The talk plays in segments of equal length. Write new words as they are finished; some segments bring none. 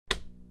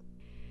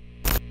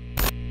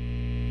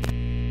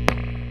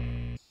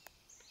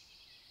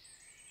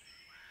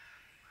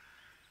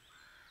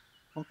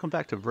Welcome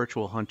back to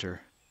Virtual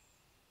Hunter.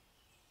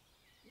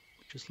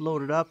 Just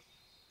loaded up,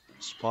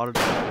 spotted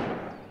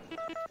a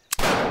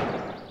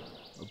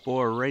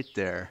boar right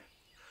there.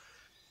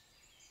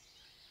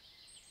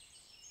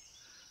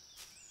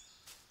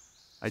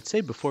 I'd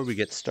say before we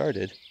get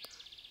started,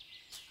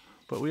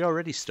 but we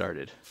already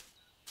started.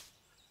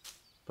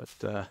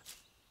 But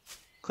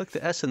click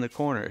the S in the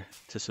corner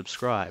to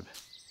subscribe.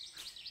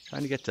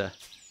 Trying to get to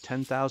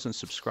 10,000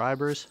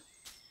 subscribers.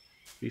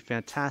 It'd be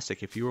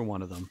fantastic if you were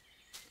one of them.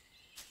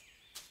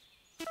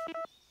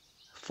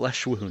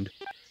 Flesh wound.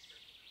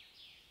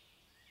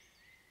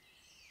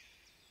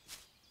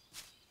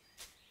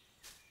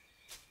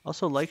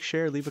 Also, like,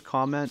 share, leave a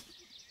comment.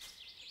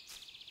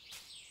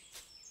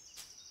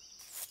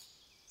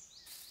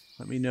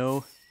 Let me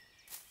know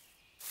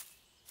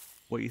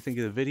what you think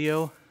of the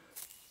video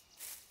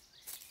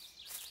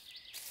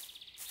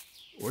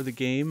or the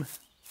game,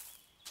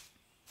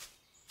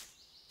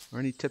 or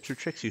any tips or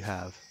tricks you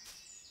have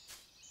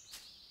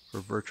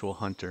for Virtual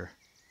Hunter.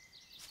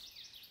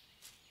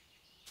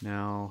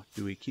 Now,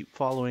 do we keep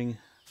following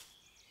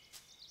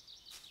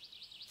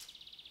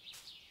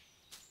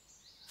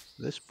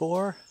this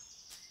boar?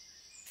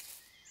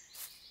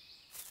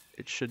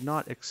 It should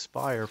not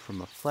expire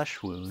from a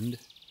flesh wound.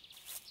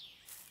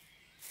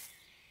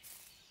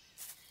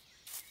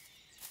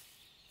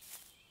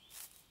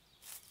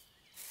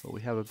 But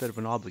we have a bit of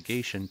an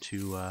obligation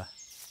to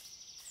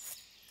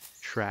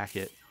track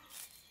it.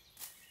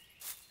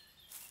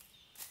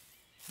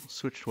 We'll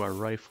switch to our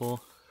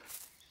rifle.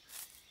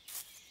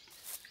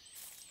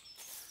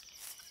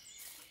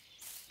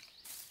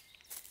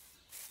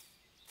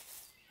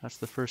 That's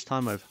the first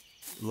time I've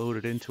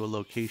loaded into a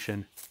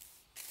location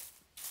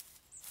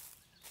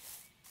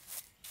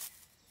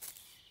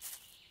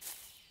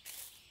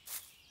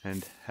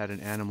and had an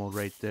animal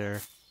right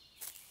there.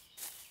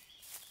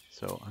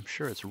 So I'm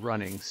sure it's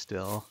running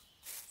still.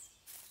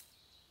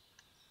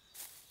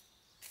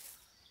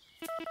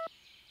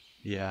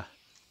 Yeah.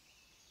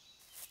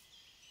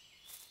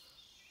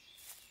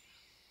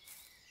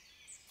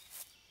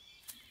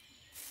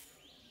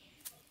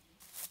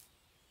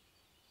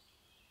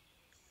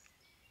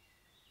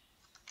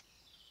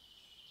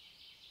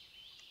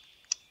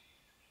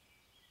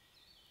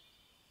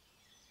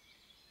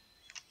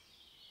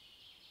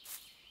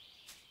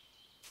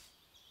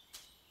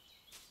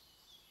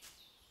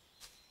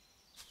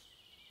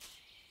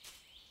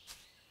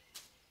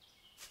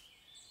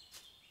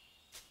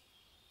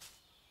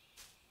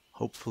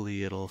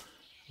 Hopefully it'll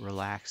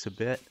relax a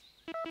bit.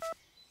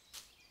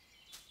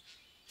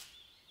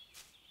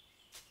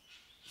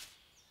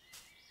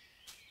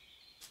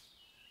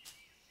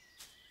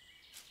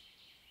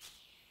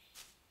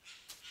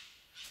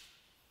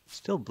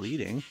 Still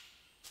bleeding.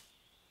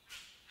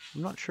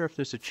 I'm not sure if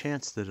there's a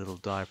chance that it'll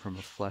die from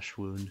a flesh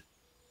wound.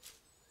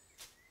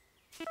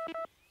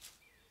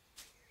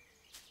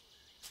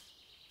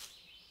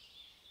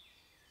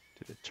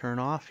 Did it turn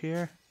off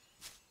here?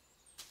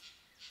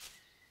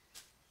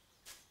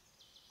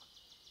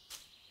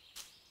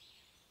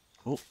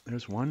 Oh,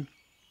 there's one.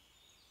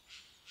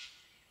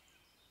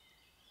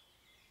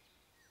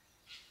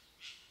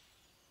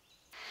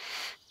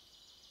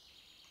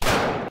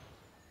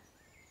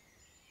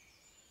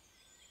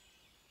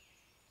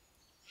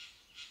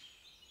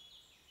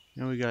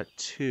 Now we got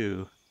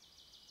two.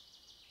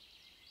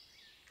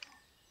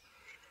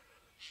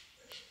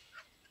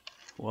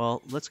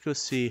 Well, let's go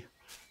see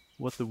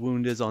what the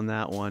wound is on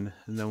that one,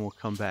 and then we'll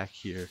come back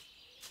here.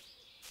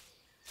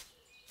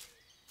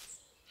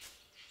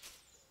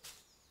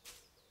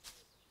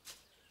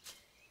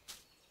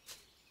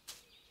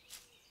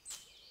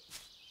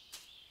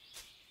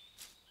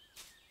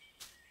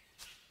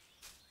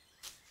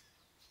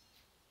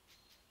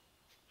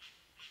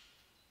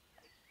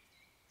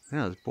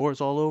 Yeah, there's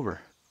boars all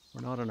over.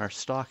 We're not on our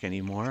stock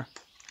anymore.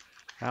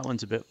 That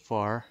one's a bit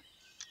far,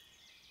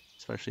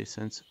 especially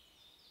since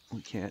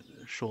we can't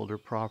shoulder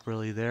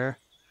properly there.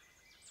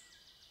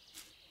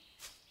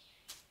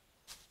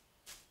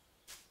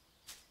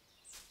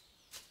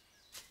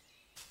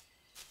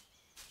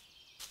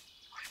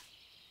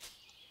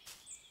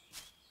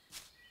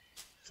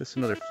 If this is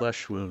another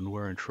flesh wound,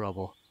 we're in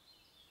trouble.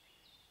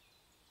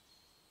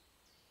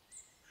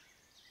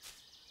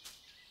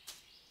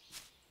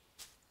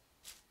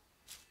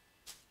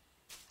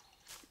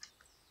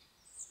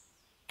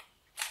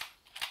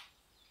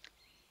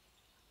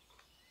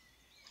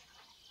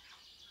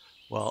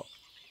 Well,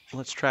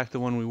 let's track the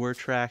one we were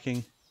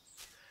tracking,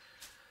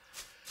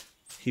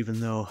 even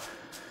though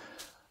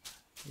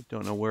we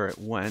don't know where it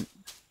went.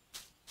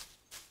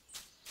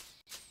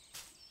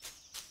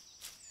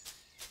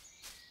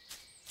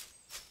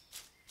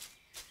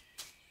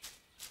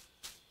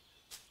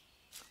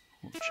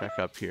 We'll check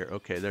up here.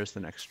 Okay, there's the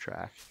next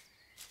track.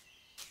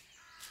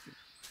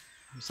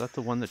 Is that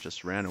the one that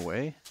just ran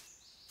away?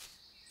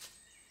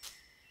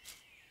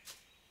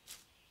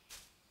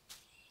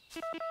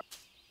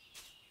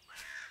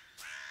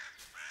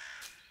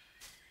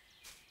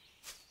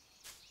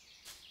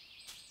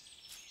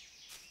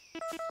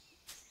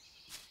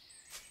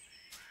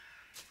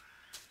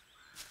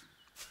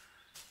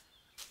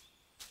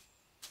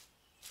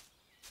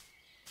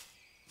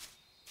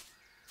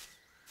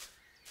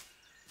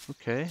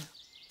 Okay.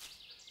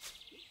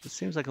 It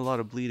seems like a lot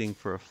of bleeding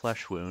for a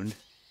flesh wound.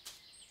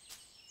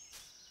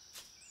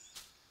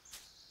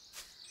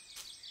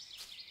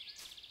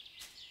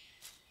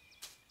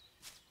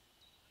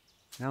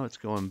 Now it's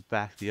going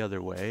back the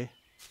other way.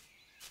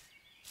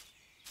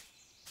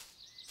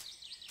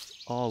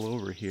 It's all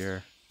over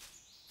here.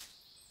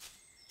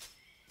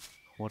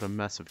 What a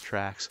mess of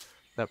tracks.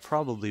 That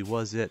probably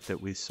was it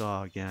that we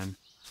saw again.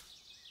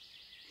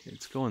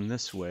 It's going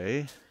this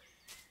way.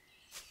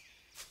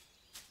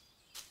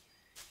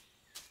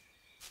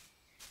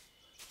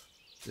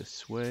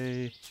 This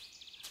way.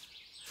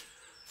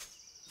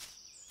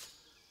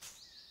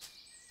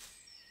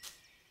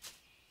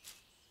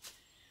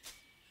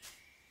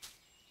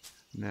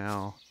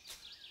 Now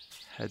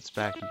heads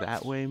back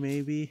that way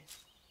maybe.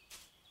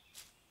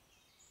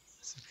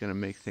 This is going to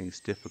make things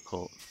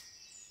difficult.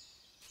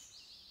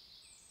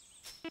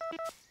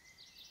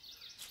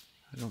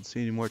 I don't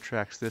see any more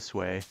tracks this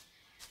way.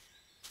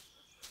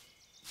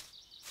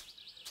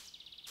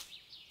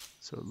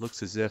 So it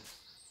looks as if,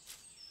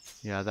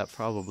 yeah, that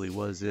probably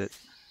was it.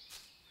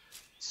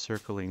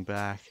 Circling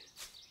back.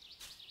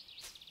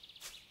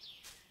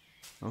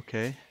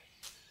 Okay.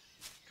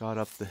 Got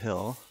up the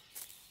hill.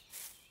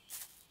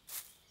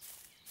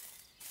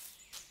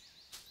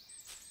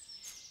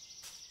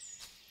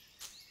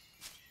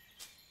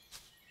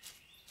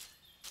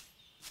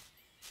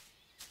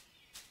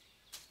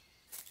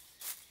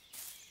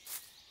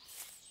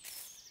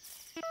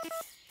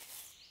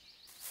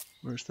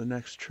 Where's the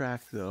next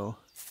track though?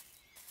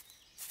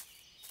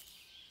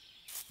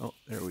 Oh,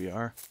 there we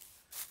are.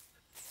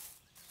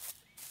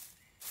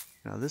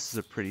 Now this is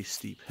a pretty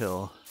steep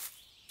hill.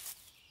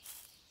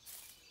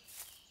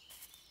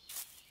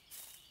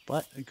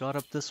 But I got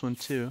up this one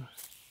too.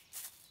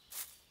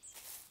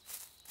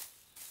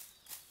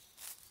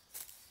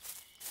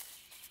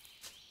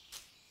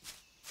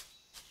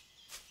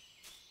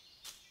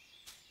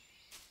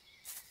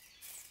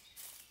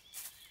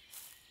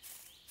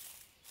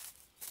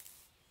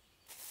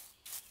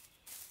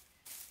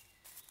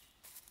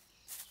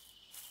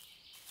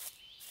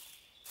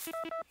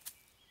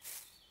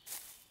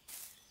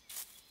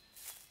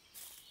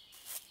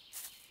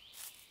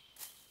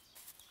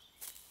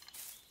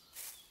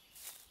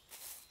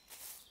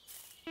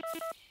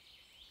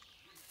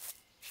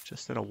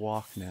 Just at a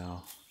walk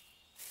now.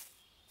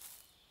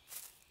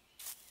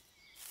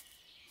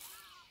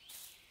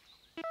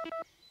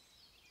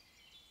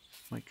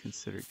 Might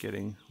consider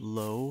getting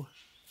low.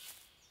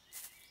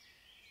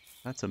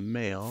 That's a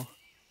male.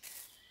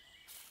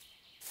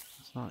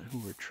 That's not who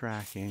we're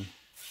tracking.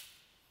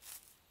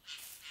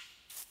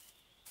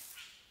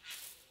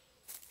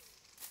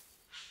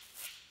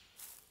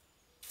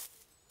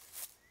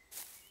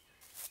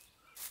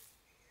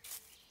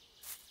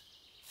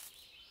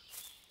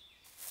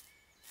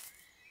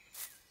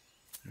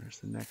 There's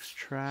the next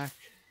track.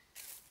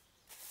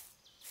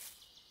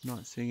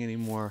 Not seeing any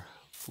more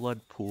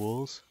blood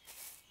pools.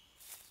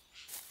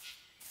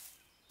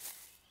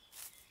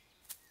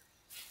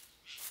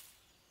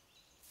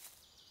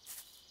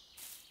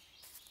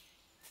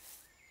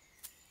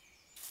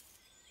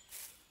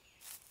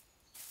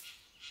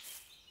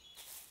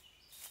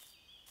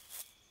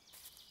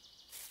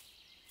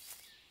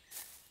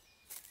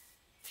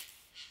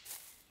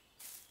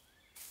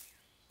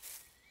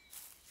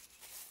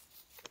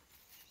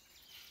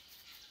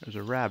 There's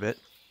a rabbit.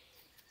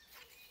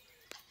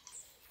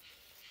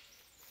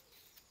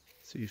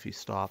 See if he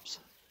stops.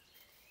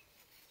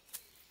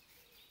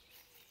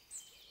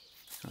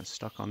 Kind of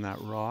stuck on that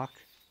rock.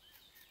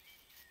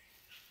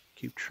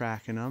 Keep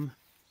tracking him.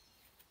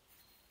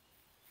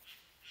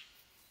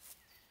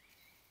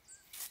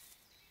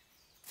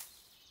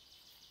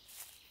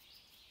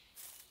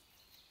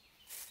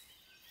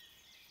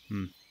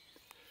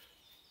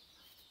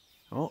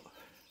 Oh.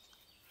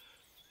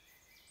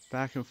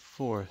 Back and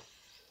forth.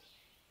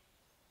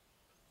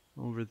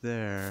 Over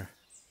there.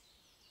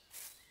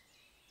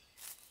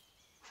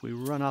 If we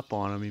run up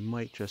on him, he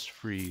might just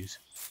freeze.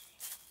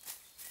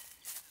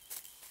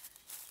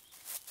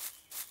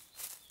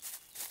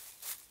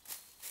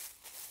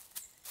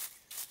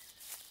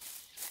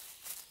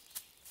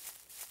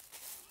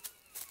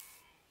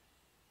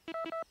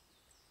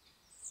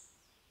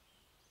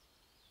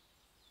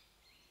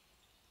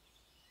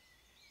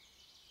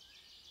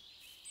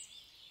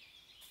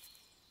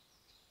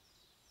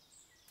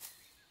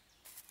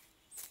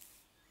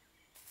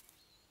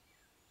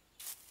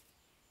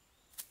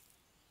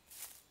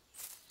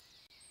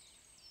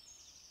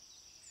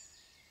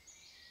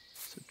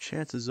 So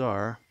chances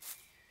are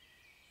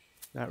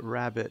that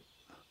rabbit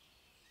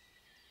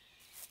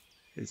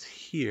is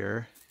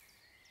here,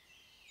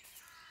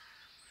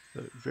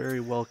 but very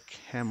well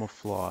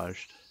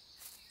camouflaged.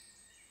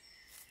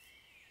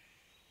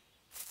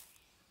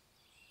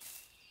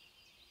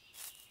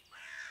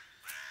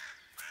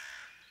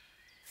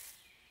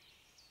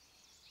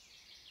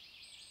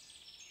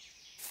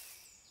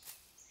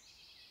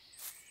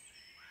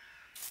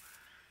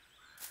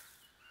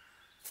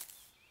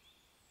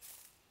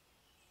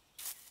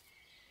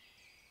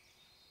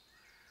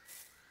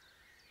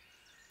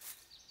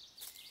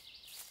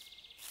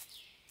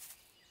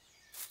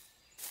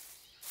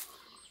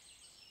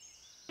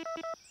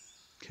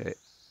 Okay,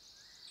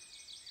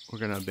 we're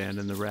gonna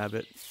abandon the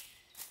rabbit.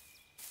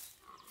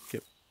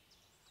 Get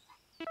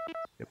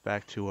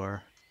back to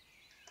our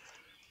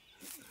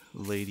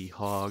lady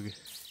hog.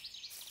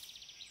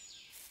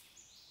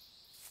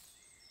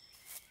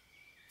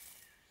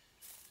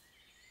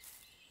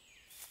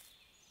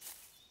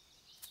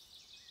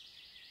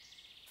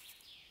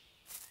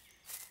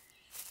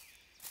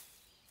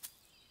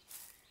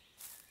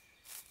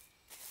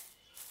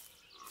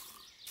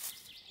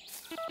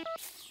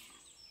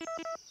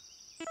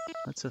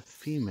 That's a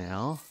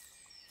female.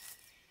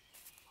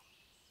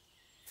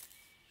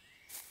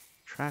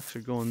 Tracks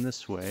are going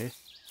this way.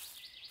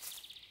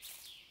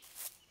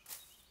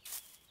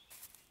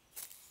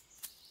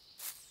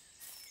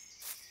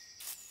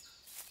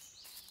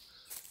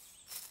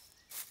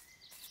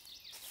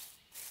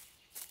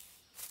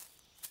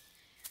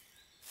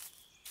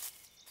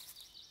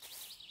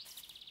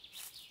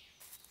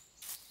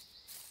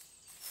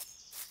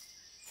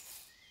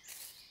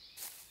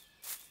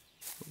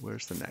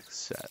 Where's the next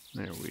set?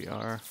 There we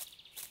are.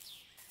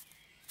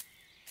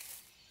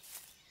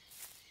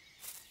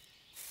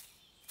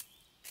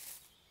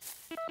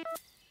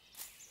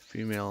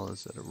 Female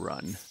is at a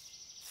run.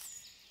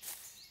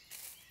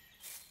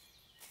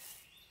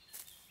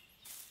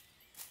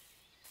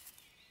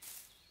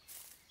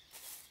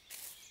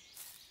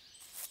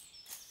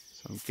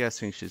 So I'm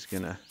guessing she's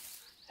gonna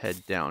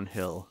head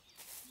downhill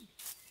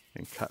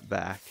and cut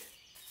back.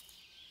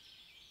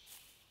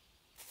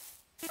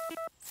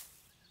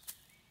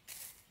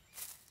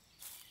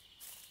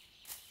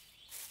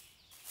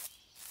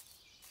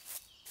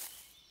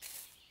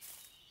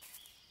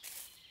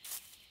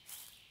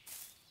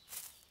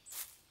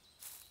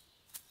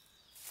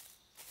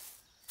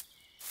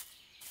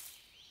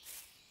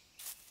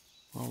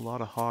 Well, a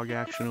lot of hog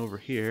action over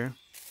here.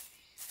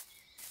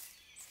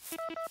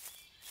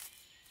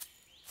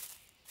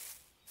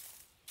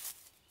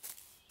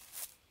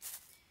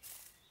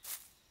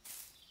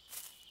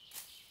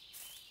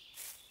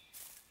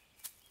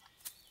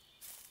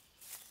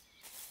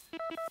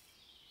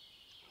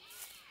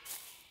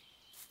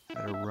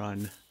 At a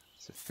run.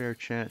 It's a fair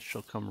chance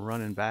she'll come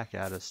running back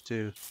at us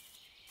too.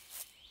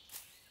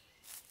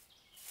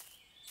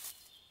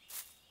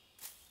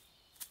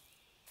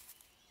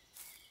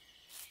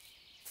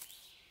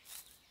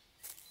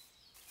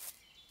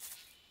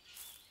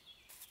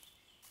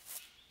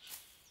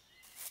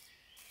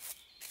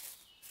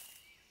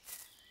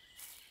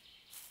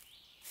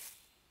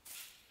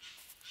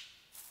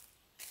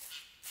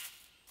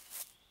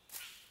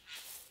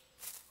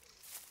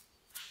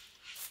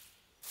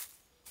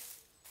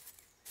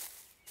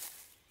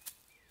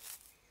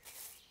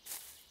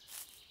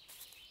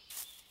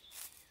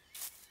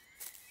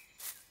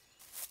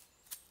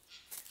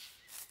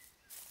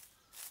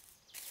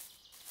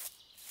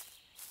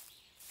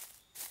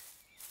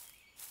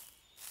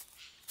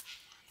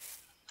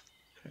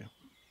 Okay,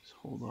 just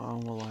hold on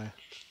while I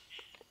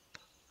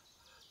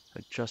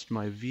adjust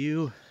my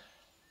view.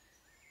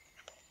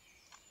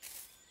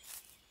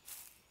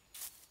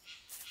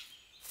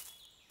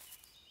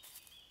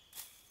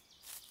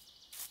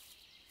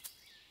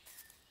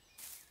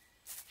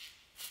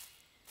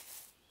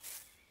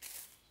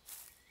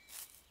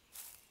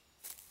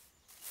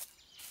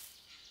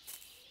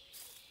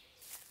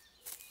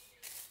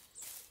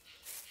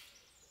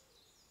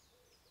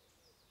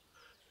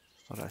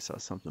 Thought I saw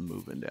something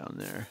moving down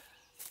there.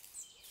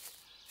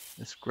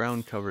 This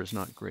ground cover is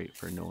not great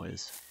for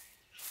noise.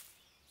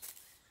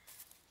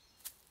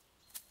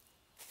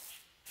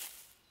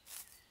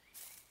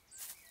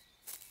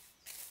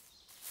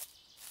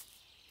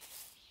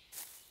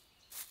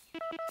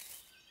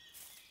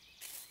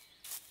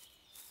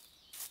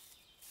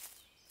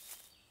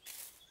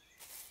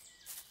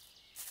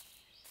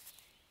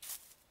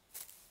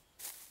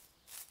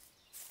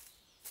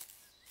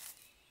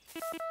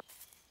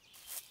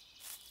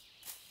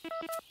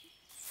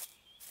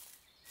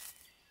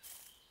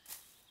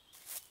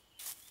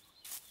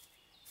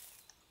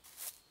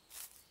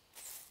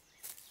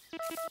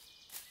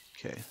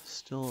 Okay,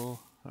 still,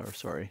 or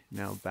sorry,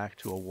 now back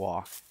to a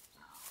walk.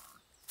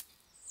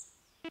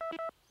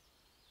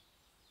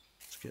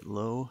 Let's get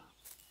low.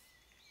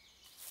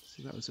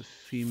 See, that was a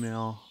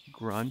female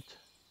grunt.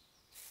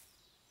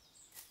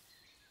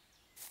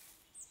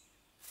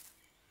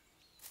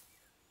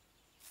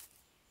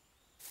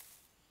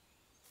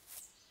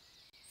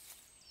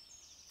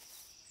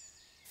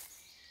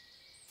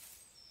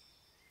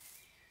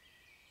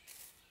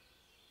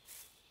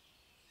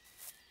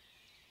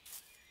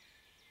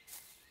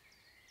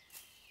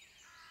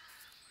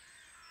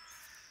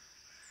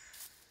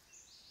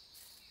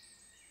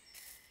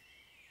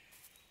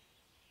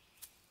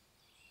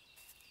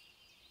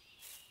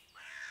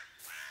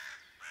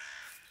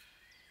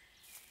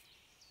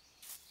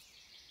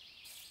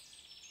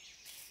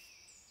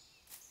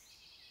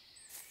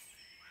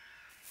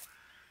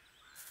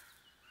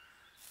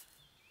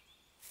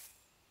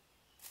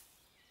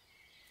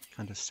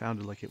 Kind of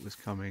sounded like it was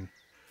coming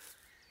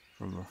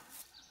from a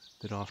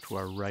bit off to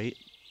our right.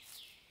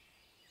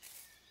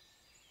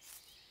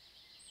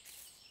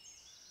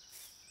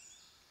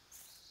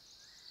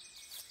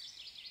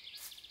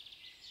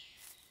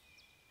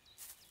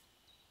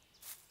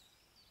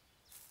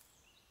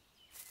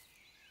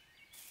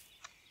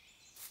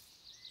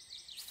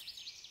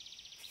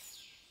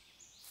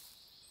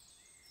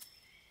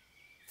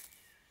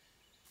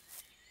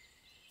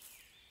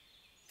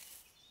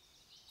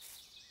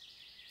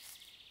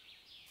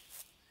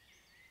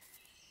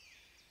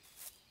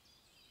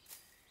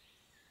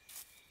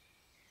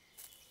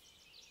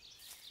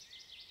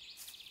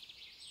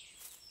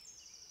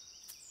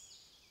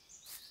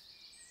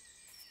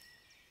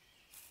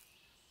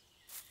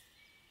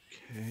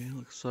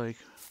 Looks like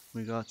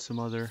we got some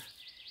other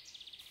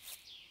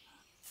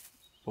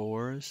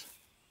boars.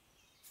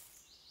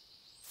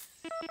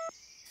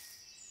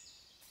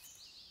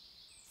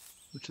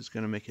 Which is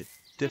going to make it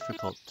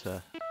difficult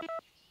to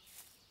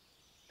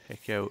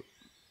pick out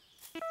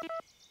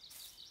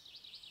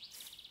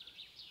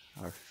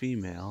our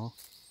female.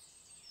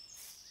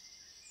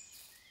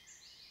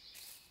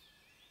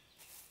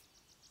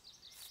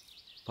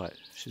 But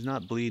she's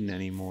not bleeding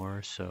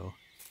anymore, so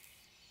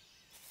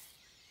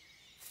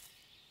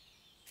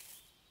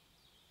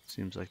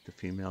seems like the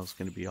female's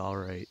going to be all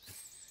right.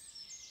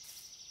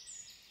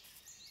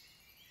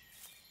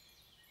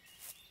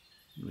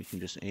 We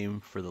can just aim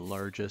for the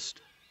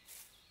largest.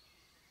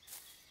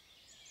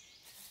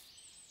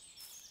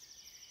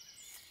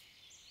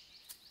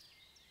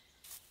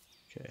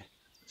 Okay,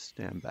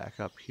 stand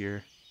back up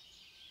here.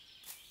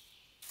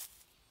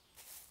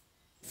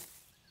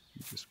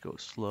 Just go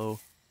slow.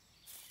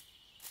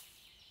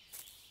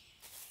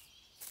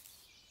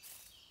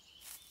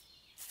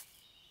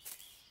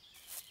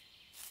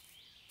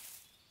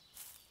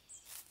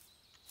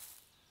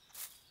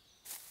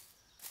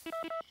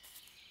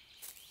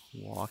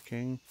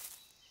 Walking.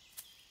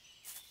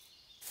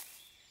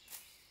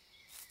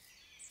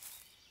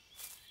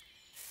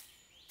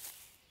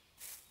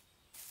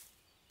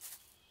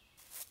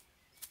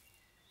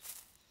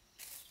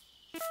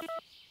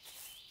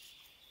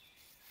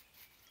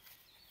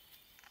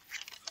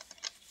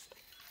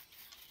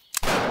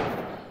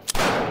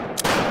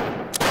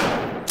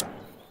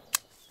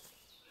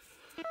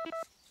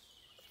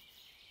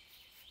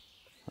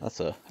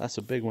 That's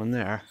a big one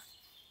there.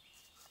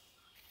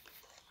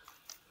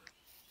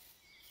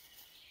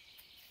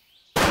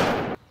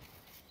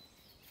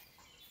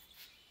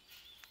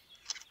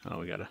 Oh,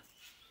 we gotta.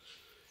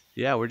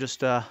 Yeah, we're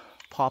just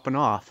popping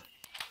off.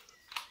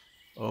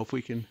 Oh, if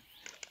we can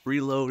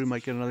reload, we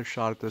might get another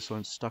shot at this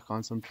one. Stuck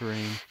on some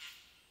terrain.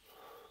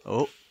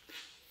 Oh,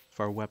 if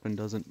our weapon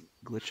doesn't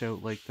glitch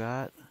out like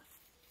that.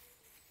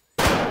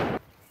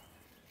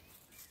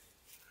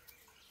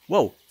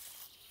 Whoa!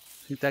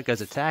 I think that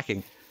guy's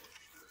attacking.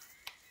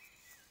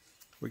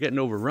 We're getting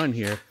overrun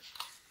here.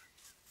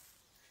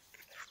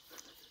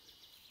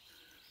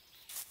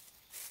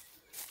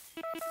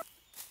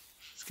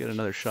 Let's get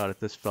another shot at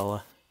this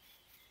fella.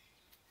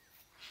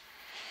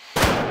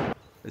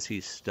 As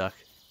he's stuck.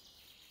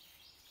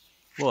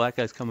 Whoa, that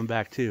guy's coming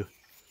back too.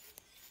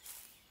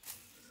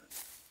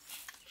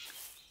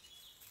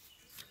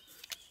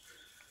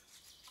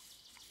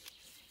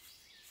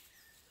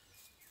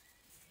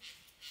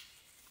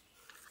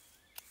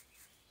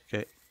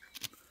 Okay.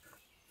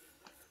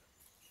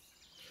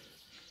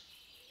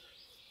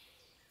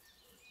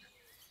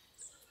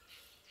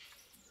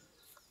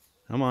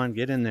 Come on,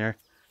 get in there.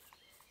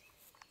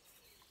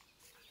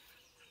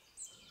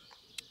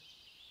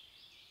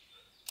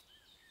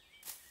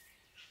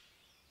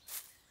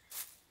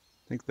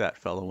 I think that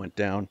fellow went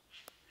down.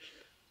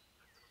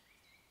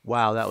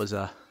 Wow, that was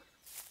a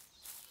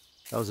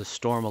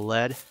storm of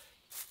lead.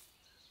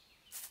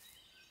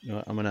 You know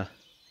what, I'm gonna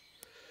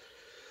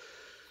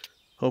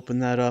open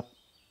that up,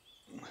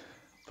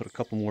 put a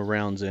couple more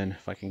rounds in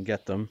if I can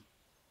get them.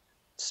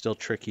 It's still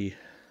tricky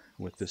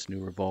with this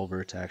new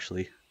revolver to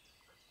actually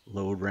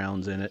load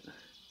rounds in it.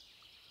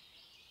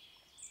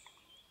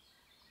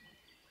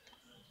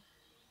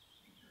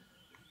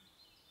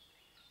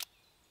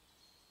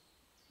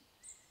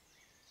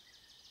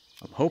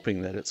 I'm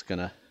hoping that it's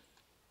gonna,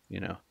 you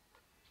know,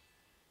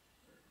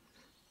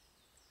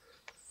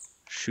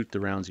 shoot the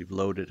rounds you've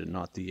loaded and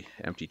not the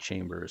empty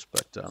chambers,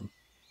 but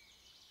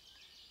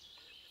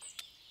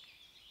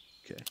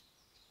okay,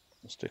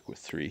 we'll stick with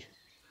 3.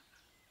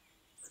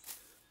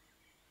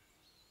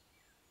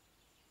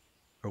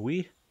 Are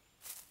we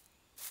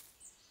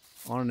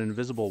on an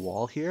invisible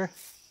wall here?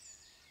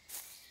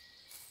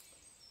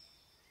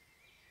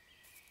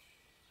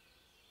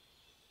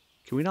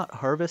 Can we not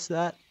harvest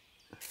that?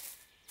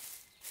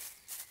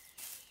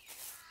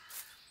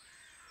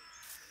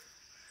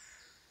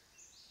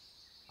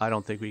 I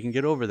don't think we can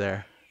get over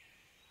there.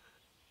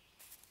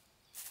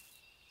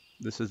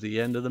 This is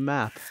the end of the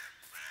map.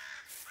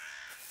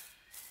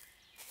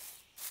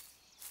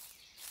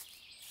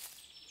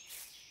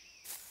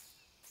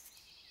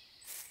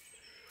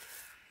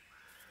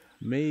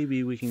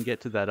 Maybe we can get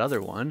to that other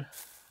one.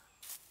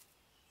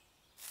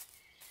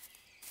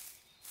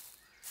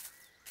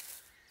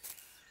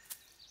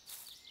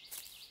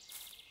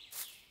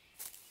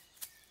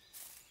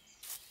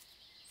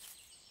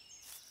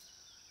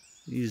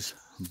 These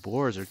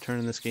boars are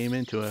turning this game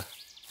into an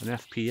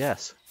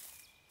FPS.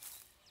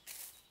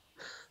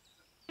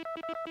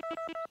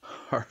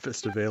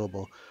 Harvest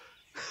available.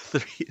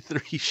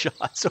 Three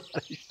shots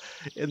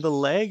in the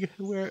leg.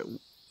 Where's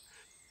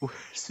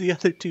the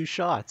other 2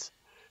 shots?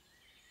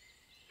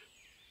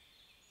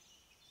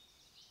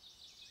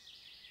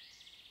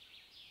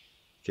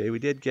 Okay, we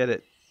did get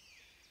it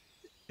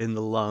in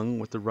the lung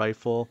with the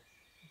rifle.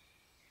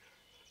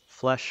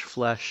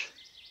 Flesh.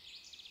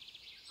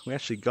 We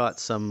actually got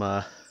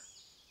some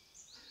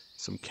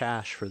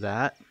cash for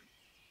that,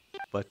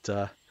 but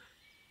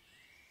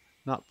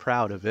Not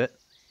proud of it.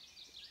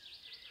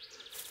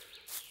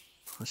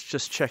 Let's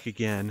just check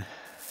again.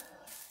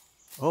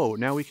 Oh,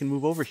 now we can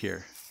move over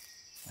here,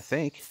 I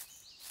think.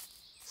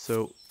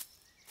 So,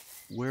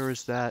 where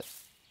is that?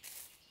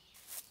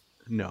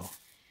 No.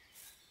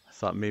 I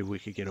thought maybe we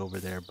could get over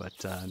there, but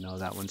no,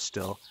 that one's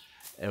still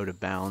out of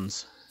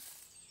bounds.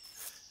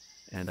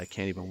 And I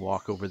can't even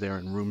walk over there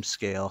in room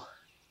scale.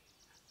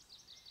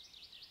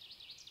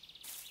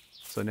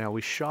 So now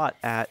we shot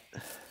at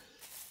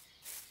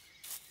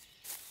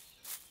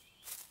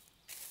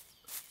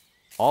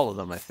all of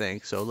them, I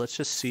think. So let's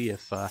just see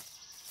if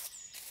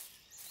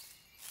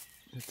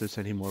there's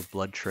any more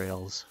blood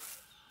trails.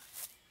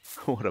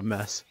 What a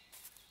mess.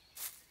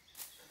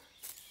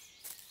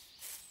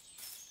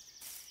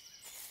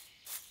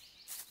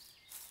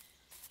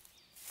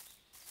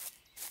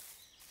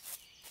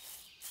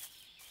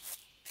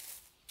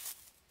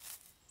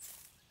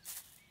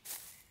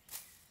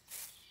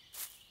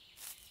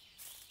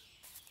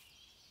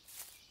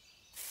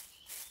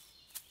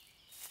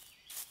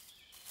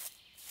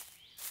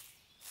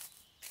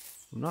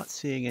 I'm not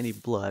seeing any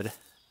blood.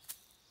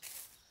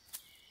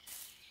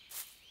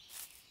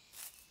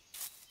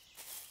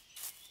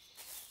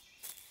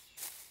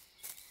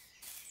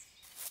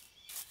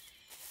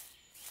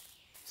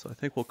 So I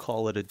think we'll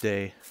call it a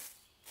day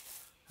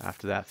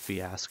after that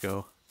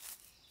fiasco.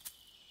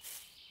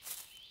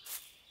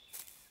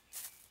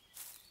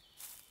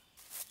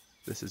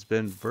 This has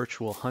been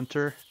Virtual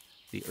Hunter,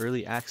 the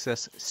early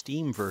access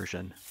Steam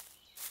version,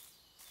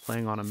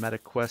 playing on a Meta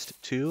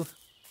Quest 2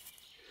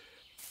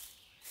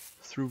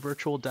 through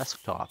Virtual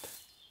Desktop.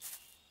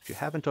 If you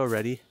haven't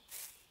already,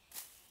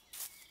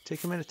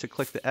 take a minute to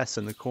click the S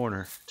in the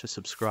corner to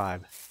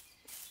subscribe.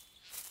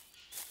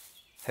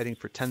 Heading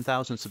for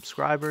 10,000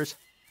 subscribers.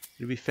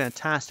 It'd be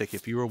fantastic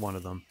if you were one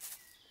of them.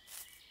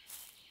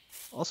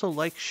 Also,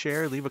 like,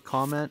 share, leave a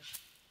comment.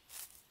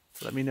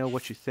 Let me know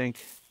what you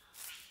think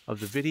of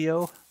the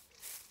video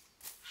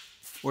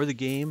or the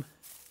game,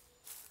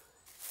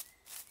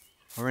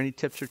 or any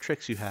tips or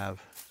tricks you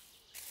have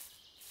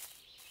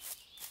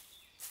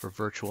for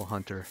Virtual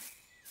Hunter.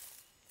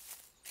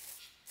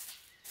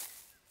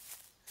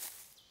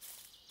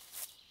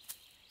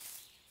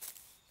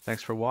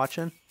 Thanks for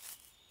watching,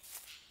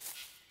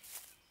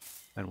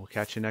 and we'll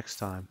catch you next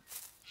time.